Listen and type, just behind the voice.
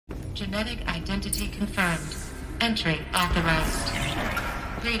Genetic identity confirmed. Entry authorized.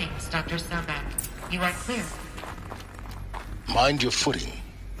 Greetings, Dr. Sobek. You are clear. Mind your footing.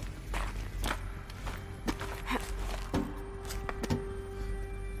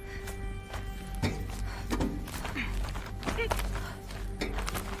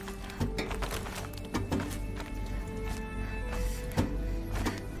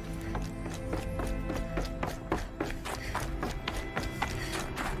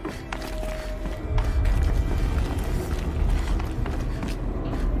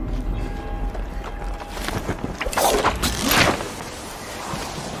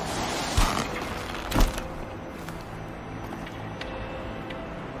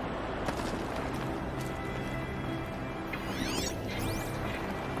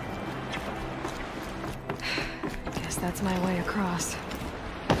 That's my way across.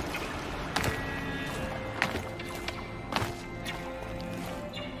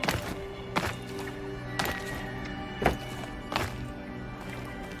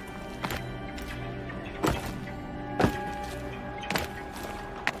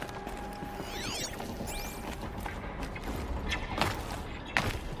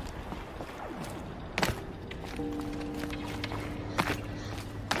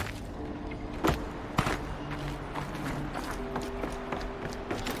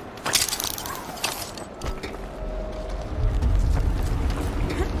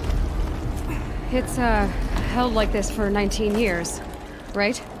 It's, held like this for 19 years,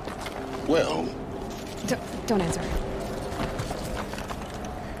 right? Well... Don't answer.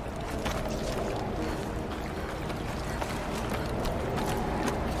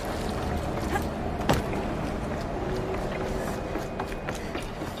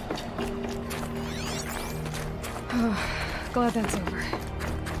 Oh, glad that's over.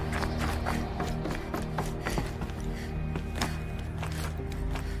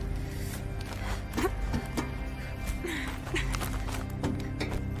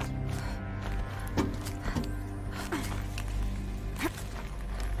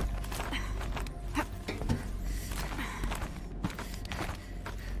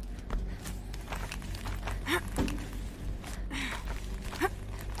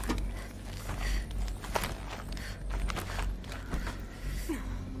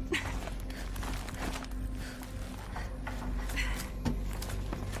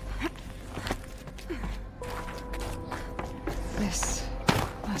 This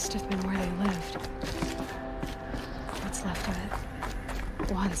must have been where they lived. What's left of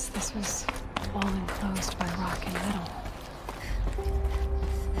it. Once, this was all enclosed by rock and metal.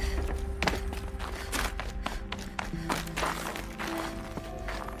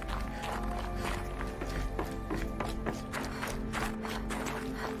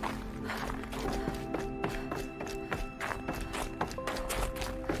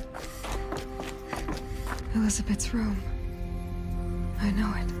 Elizabeth's room. I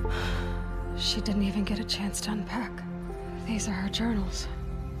know it. She didn't even get a chance to unpack. These are her journals.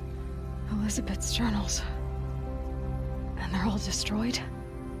 Elizabeth's journals. And they're all destroyed?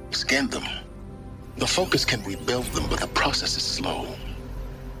 Scan them. The Focus can rebuild them, but the process is slow.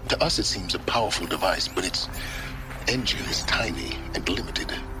 To us it seems a powerful device, but its engine is tiny and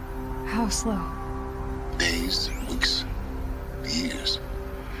limited. How slow? Days, weeks, years.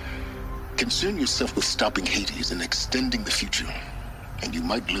 Concern yourself with stopping Hades and extending the future, and you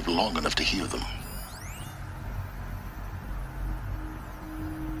might live long enough to hear them.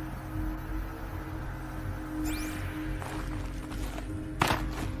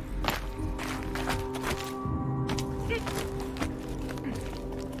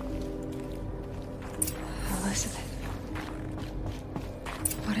 Elizabeth.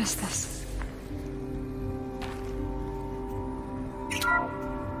 What is this?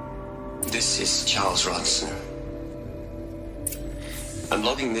 This is Charles Ronson. I'm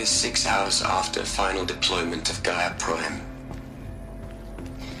logging this 6 hours after final deployment of Gaia Prime.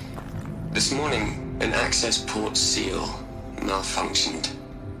 This morning, an access port seal malfunctioned.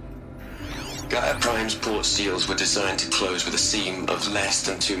 Gaia Prime's port seals were designed to close with a seam of less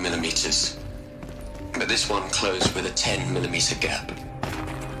than 2 millimeters. But this one closed with a 10 millimeter gap.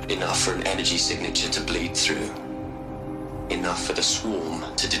 Enough for an energy signature to bleed through. Enough for the swarm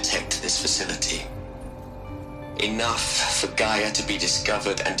to detect this facility. Enough for Gaia to be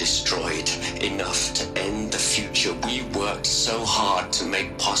discovered and destroyed. Enough to end the future we worked so hard to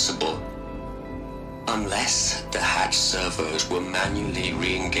make possible. Unless the hatch servos were manually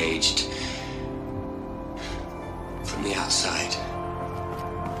re-engaged from the outside.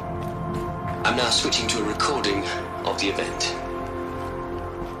 I'm now switching to a recording of the event.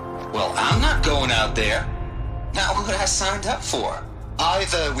 Well, I'm not going out there. Not what I signed up for.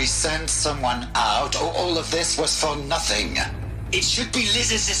 Either we send someone out, or all of this was for nothing. It should be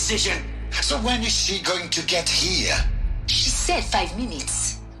Liz's decision. So when is she going to get here? She said 5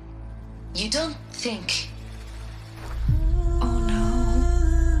 minutes. You don't think... Oh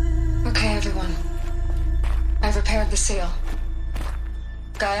no. Okay, everyone. I've repaired the seal.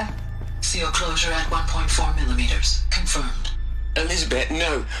 Gaia? Seal closure at 1.4 millimeters. Confirmed. Elizabeth,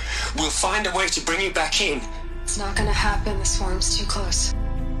 no. We'll find a way to bring you back in. It's not gonna happen. The swarm's too close.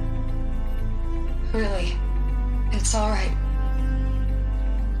 Really. It's alright.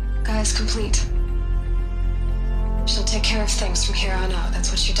 Gaia's complete. She'll take care of things from here on out.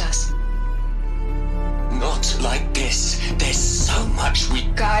 That's what she does. Not like this. There's so much we...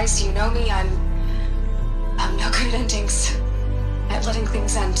 Guys, you know me. I'm no good at endings. At letting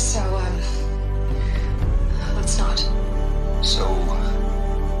things end, so, let's not. So,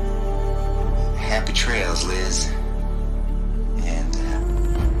 happy trails, Liz. And,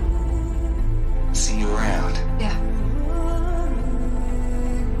 see you around. Yeah.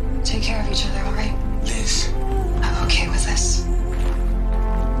 Take care of each other, alright? Liz. I'm okay with this.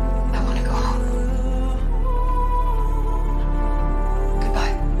 I want to go home.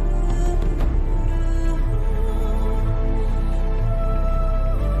 Goodbye.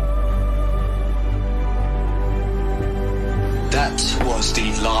 That was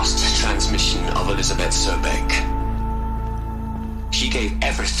the last transmission of Elizabeth Sobek. She gave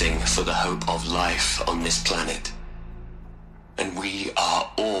everything for the hope of life on this planet. And we are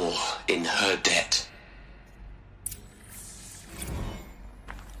all in her debt.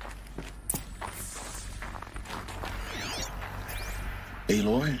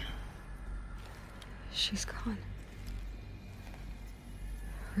 Aloy? She's gone.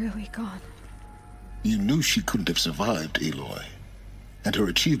 Really gone. You knew she couldn't have survived, Aloy. And her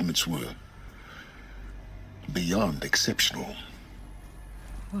achievements were beyond exceptional.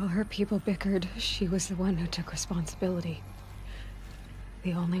 While her people bickered, she was the one who took responsibility.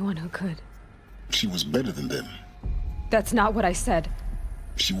 The only one who could. She was better than them. That's not what I said.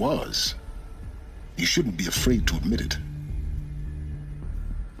 She was. You shouldn't be afraid to admit it.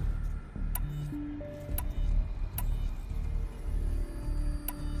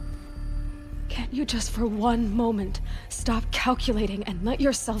 Can't you just for one moment stop calculating and let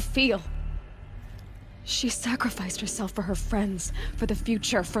yourself feel? She sacrificed herself for her friends, for the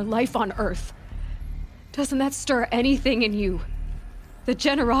future, for life on Earth. Doesn't that stir anything in you? The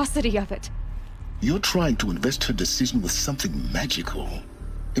generosity of it. You're trying to invest her decision with something magical.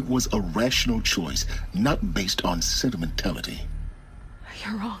 It was a rational choice, not based on sentimentality.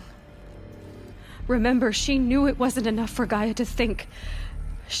 You're wrong. Remember, she knew it wasn't enough for Gaia to think.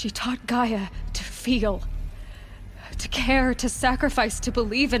 She taught Gaia to feel. To care, to sacrifice, to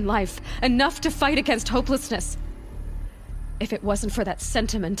believe in life. Enough to fight against hopelessness. If it wasn't for that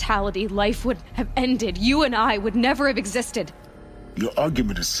sentimentality, life would have ended. You and I would never have existed. Your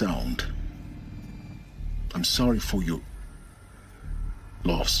argument is sound. I'm sorry for your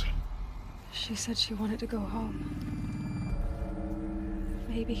loss. She said she wanted to go home.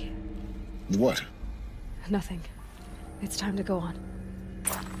 Maybe. What? Nothing. It's time to go on.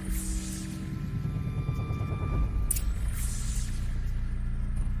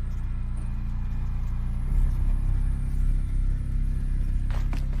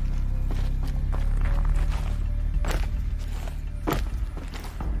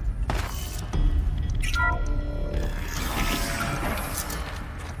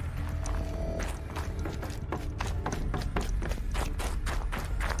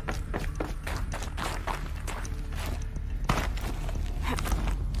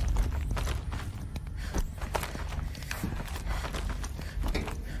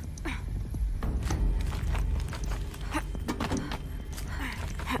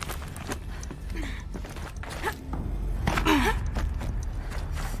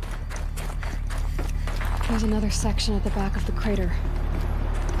 There's another section at the back of the crater.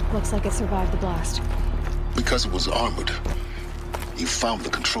 Looks like it survived the blast. Because it was armored. You found the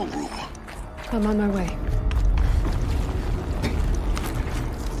control room. I'm on my way.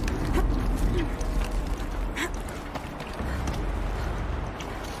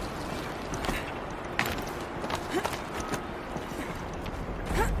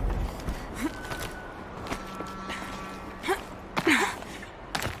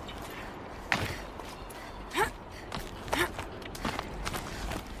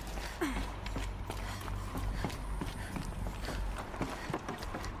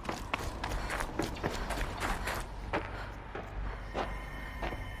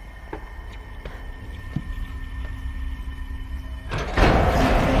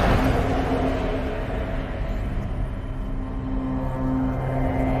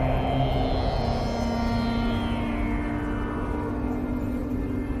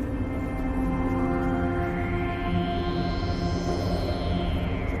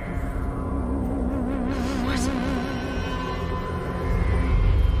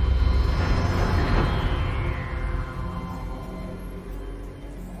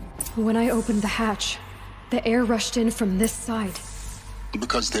 When I opened the hatch, the air rushed in from this side.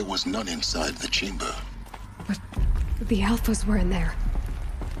 Because there was none inside the chamber. But the Alphas were in there.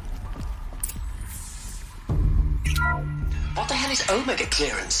 What the hell is Omega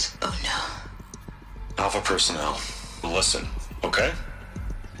clearance? Oh no. Alpha personnel, listen, okay?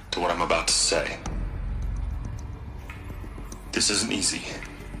 To what I'm about to say. This isn't easy.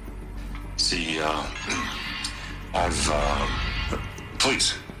 See,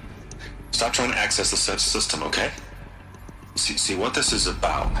 please, stop trying to access the system, okay? See, what this is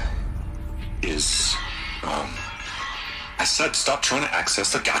about is, I said stop trying to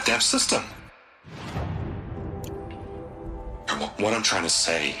access the goddamn system. What I'm trying to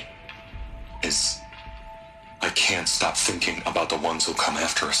say is, I can't stop thinking about the ones who come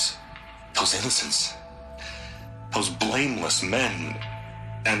after us. Those innocents. Those blameless men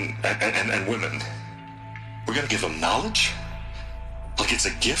and women. We're gonna give them knowledge? Like it's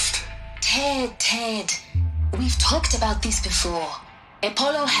a gift? Ted. We've talked about this before.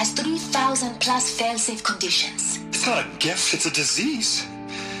 Apollo has 3,000 plus fail-safe conditions. It's not a gift, it's a disease.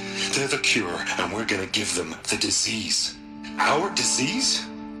 They're the cure, and we're gonna give them the disease. Our disease?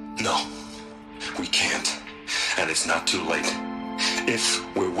 No, we can't. And it's not too late. If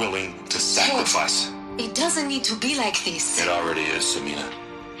we're willing to sacrifice. Ted, it doesn't need to be like this. It already is, Samina.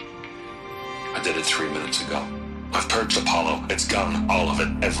 I did it 3 minutes ago. I've purged Apollo. It's gone. All of it.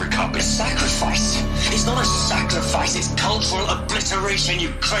 Every copy. A sacrifice? It's not a sacrifice, it's cultural obliteration,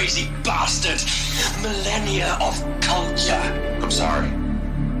 you crazy bastard! Millennia of culture! I'm sorry.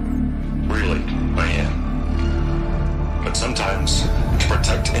 Really, I am. But sometimes, to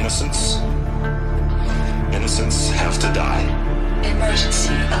protect innocence, innocents have to die.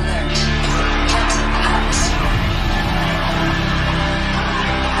 Emergency alert. Captain out.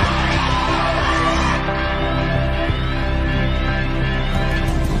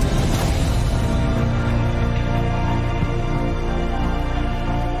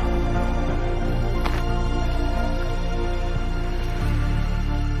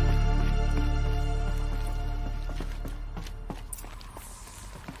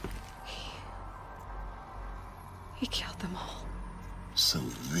 He killed them all. So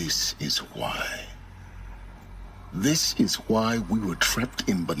this is why. This is why we were trapped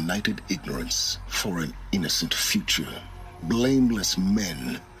in benighted ignorance for an innocent future. Blameless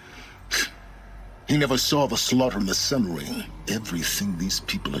men. He never saw the slaughter in the Sun Ring. Everything these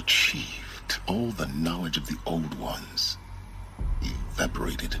people achieved, all the knowledge of the old ones,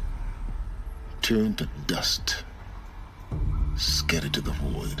 evaporated, turned to dust, scattered to the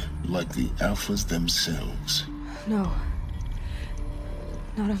void, like the Alphas themselves. No.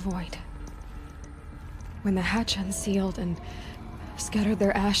 Not a void. When the hatch unsealed and scattered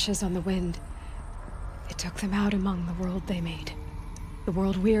their ashes on the wind, it took them out among the world they made. The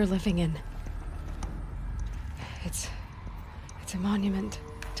world we're living in. It's a monument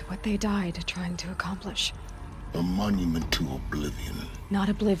to what they died trying to accomplish. A monument to oblivion. Not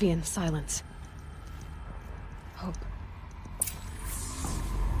oblivion, silence. Hope.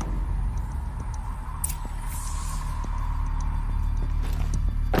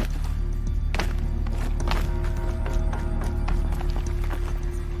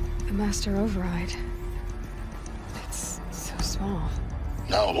 The Master Override. It's so small.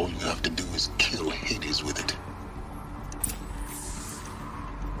 Now all you have to do is kill Hades with it.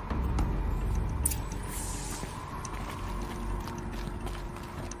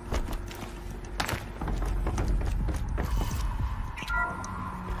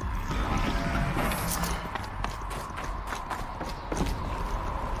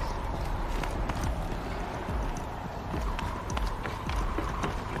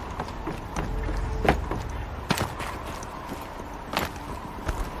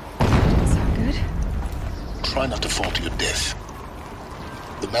 Try not to fall to your death.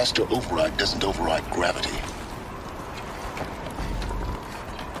 The Master Override doesn't override gravity.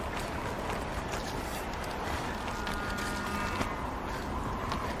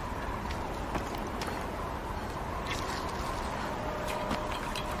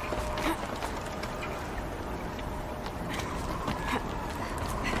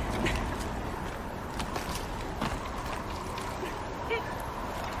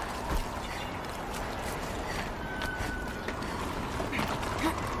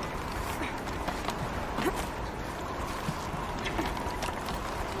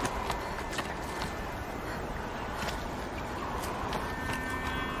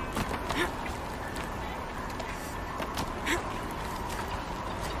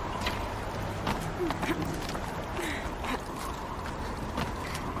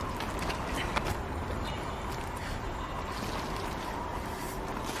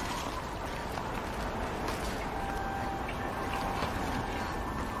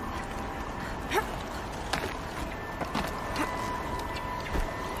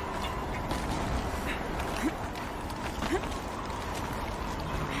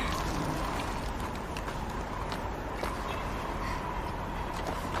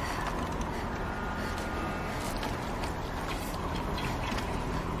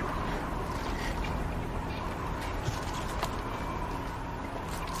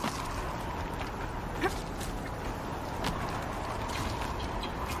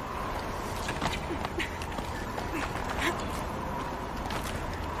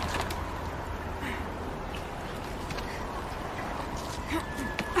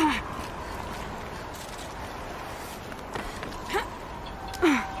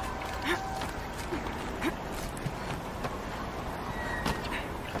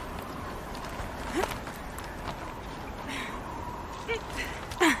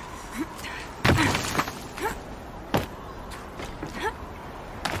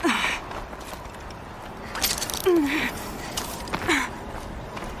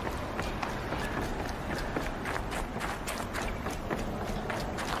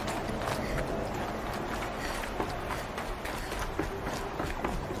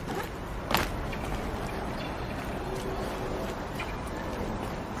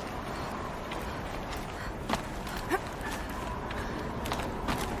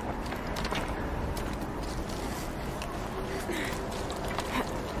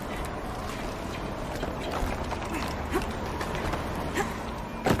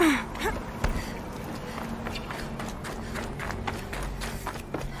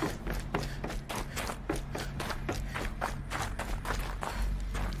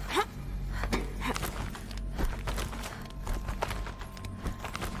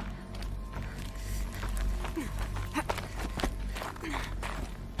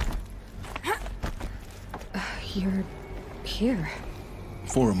 You're here.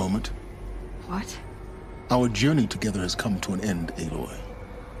 For a moment. What? Our journey together has come to an end, Aloy.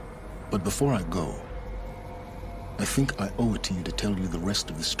 But before I go, I think I owe it to you to tell you the rest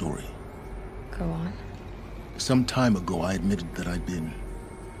of the story. Go on. Some time ago, I admitted that I'd been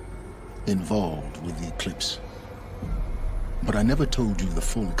involved with the eclipse. But I never told you the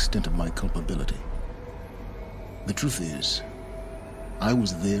full extent of my culpability. The truth is, I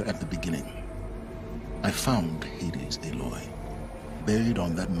was there at the beginning. I found Hades, Aloy, buried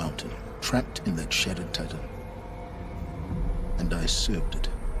on that mountain, trapped in that shattered titan. And I served it.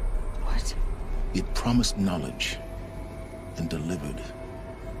 What? It promised knowledge and delivered.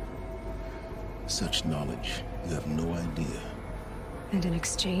 Such knowledge, you have no idea. And in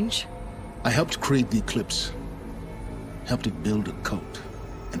exchange? I helped create the Eclipse. Helped it build a cult,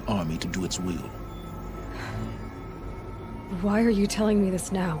 an army to do its will. Why are you telling me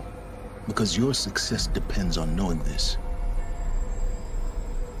this now? Because your success depends on knowing this.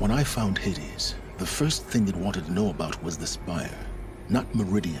 When I found Hades, the first thing it wanted to know about was the Spire. Not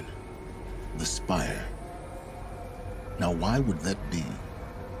Meridian. The Spire. Now, why would that be?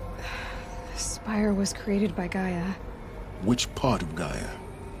 The Spire was created by Gaia. Which part of Gaia?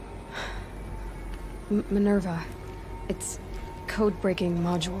 Minerva. Its code-breaking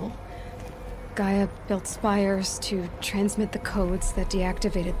module. Gaia built spires to transmit the codes that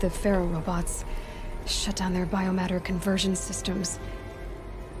deactivated the Pharaoh robots, shut down their biomatter conversion systems.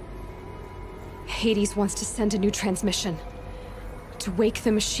 Hades wants to send a new transmission. To wake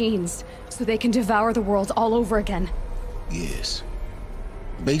the machines, so they can devour the world all over again. Yes.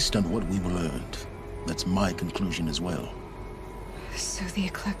 Based on what we've learned, that's my conclusion as well. So the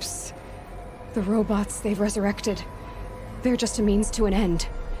Eclipse... the robots they've resurrected... they're just a means to an end.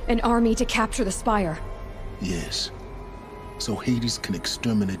 An army to capture the Spire. Yes. So Hades can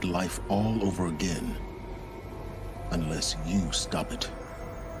exterminate life all over again. Unless you stop it.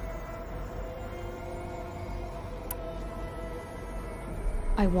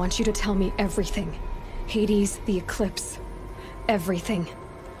 I want you to tell me everything. Hades, the Eclipse. Everything.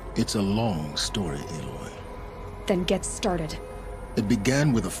 It's a long story, Aloy. Then get started. It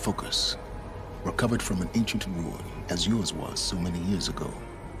began with a focus. Recovered from an ancient ruin, as yours was so many years ago.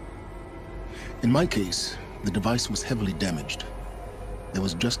 In my case, the device was heavily damaged. There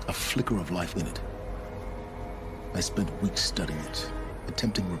was just a flicker of life in it. I spent weeks studying it,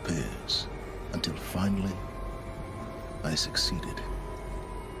 attempting repairs, until finally, I succeeded.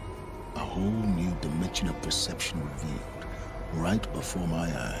 A whole new dimension of perception revealed, right before my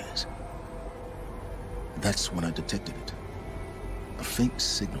eyes. That's when I detected it. A faint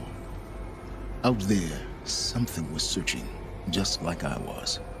signal. Out there, something was searching, just like I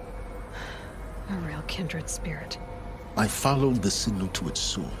was. A real kindred spirit. I followed the signal to its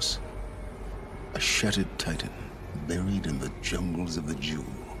source. A shattered titan, buried in the jungles of the Jewel.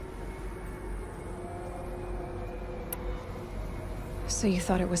 So you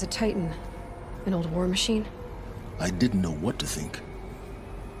thought it was a titan? An old war machine? I didn't know what to think.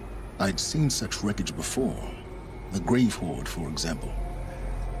 I'd seen such wreckage before. The Grave Horde, for example.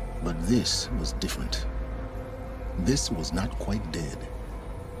 But this was different. This was not quite dead.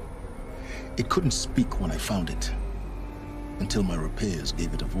 It couldn't speak when I found it, until my repairs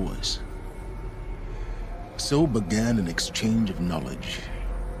gave it a voice. So began an exchange of knowledge.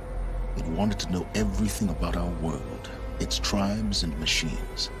 It wanted to know everything about our world, its tribes and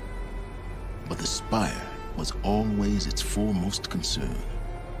machines. But the Spire was always its foremost concern.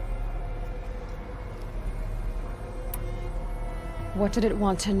 What did it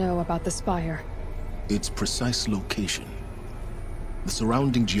want to know about the Spire? Its precise location, the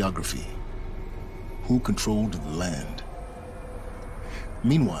surrounding geography, who controlled the land.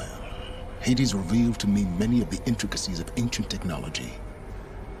 Meanwhile, Hades revealed to me many of the intricacies of ancient technology.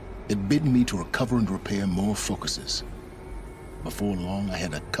 It bid me to recover and repair more focuses. Before long, I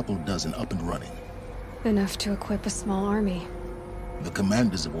had a couple dozen up and running. Enough to equip a small army. The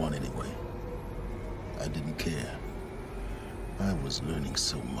commanders of one, anyway. I didn't care. I was learning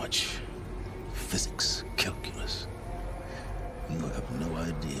so much. Physics, calculus. You have no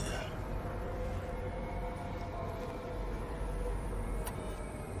idea.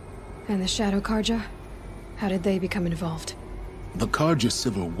 And the Shadow Karja? How did they become involved? The Karja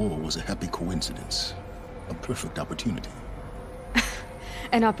Civil War was a happy coincidence. A perfect opportunity.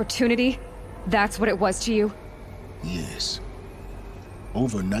 An opportunity? That's what it was to you? Yes.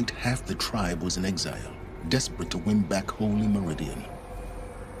 Overnight, half the tribe was in exile, desperate to win back Holy Meridian.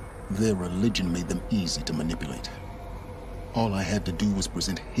 Their religion made them easy to manipulate. All I had to do was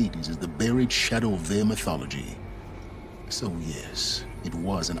present Hades as the buried shadow of their mythology. So yes, it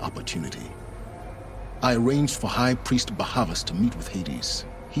was an opportunity. I arranged for High Priest Bahavas to meet with Hades.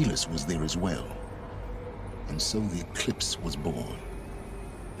 Helis was there as well. And so the eclipse was born.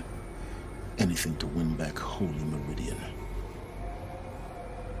 Anything to win back Holy Meridian.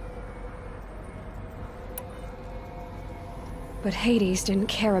 But Hades didn't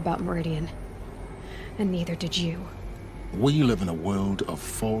care about Meridian. And neither did you. We live in a world of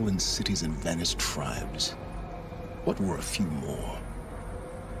fallen cities and vanished tribes. What were a few more?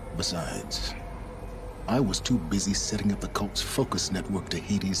 Besides, I was too busy setting up the cult's focus network to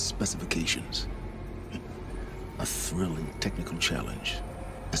Hades' specifications. A thrilling technical challenge,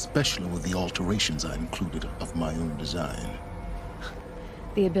 especially with the alterations I included of my own design.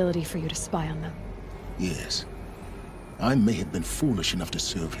 The ability for you to spy on them. Yes. I may have been foolish enough to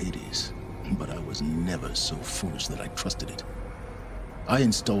serve Hades, but I was never so foolish that I trusted it. I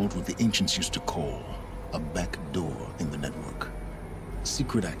installed what the ancients used to call a back door in the network.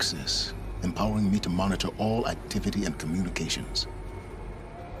 Secret access, empowering me to monitor all activity and communications.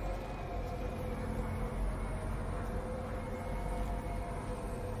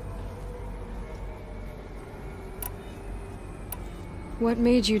 What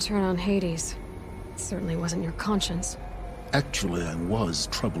made you turn on Hades? It certainly wasn't your conscience. Actually, I was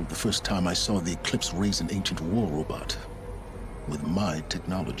troubled the first time I saw the Eclipse raise an ancient war robot. With my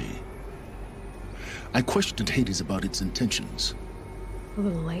technology. I questioned Hades about its intentions. A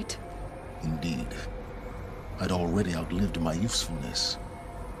little late. Indeed. I'd already outlived my usefulness.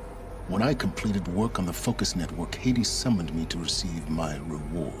 When I completed work on the Focus Network, Hades summoned me to receive my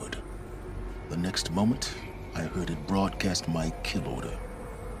reward. The next moment, I heard it broadcast my kill order.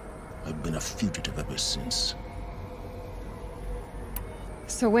 I've been a fugitive ever since.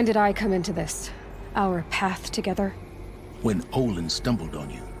 So when did I come into this? Our path together? When Olin stumbled on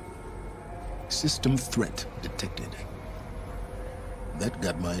you. System threat detected. That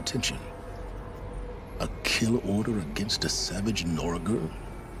got my attention. A kill order against a savage Nora girl?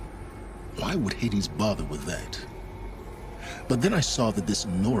 Why would Hades bother with that? But then I saw that this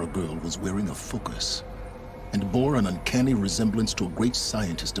Nora girl was wearing a focus, and bore an uncanny resemblance to a great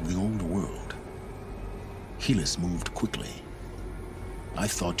scientist of the old world. Helis moved quickly. I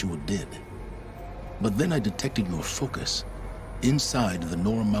thought you were dead. But then I detected your focus inside the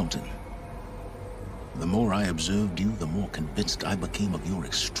Nora mountain. The more I observed you, the more convinced I became of your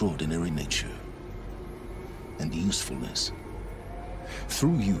extraordinary nature and usefulness.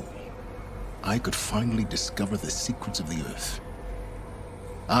 Through you, I could finally discover the secrets of the Earth.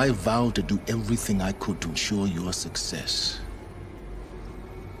 I vowed to do everything I could to ensure your success.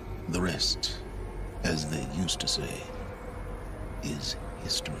 The rest, as they used to say, is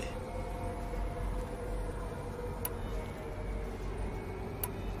history.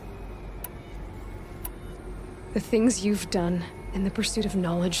 The things you've done in the pursuit of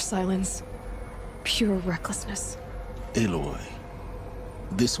knowledge, Silence. Pure recklessness. Aloy,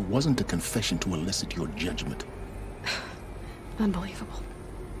 this wasn't a confession to elicit your judgment. Unbelievable.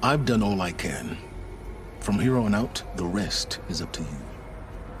 I've done all I can. From here on out, the rest is up to you.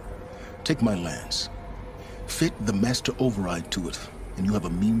 Take my lance. Fit the master override to it, and you have a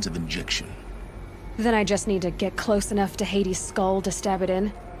means of injection. Then I just need to get close enough to Hades' skull to stab it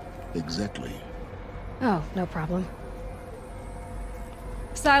in? Exactly. Oh, no problem.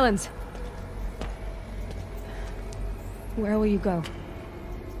 Silence! Where will you go?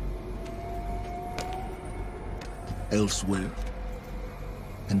 Elsewhere.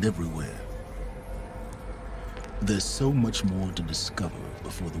 And everywhere. There's so much more to discover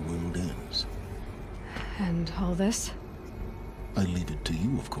before the world ends. And all this? I leave it to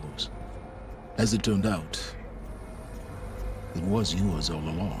you, of course. As it turned out, it was yours all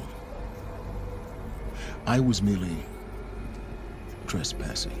along. I was merely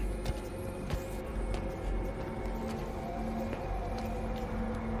trespassing.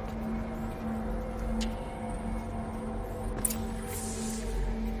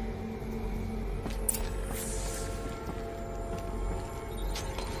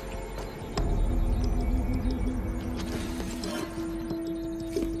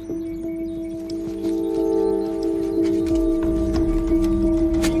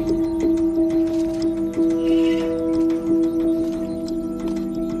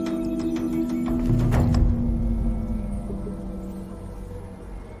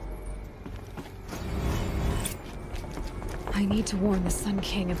 I need to warn the Sun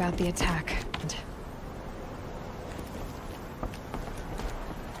King about the attack.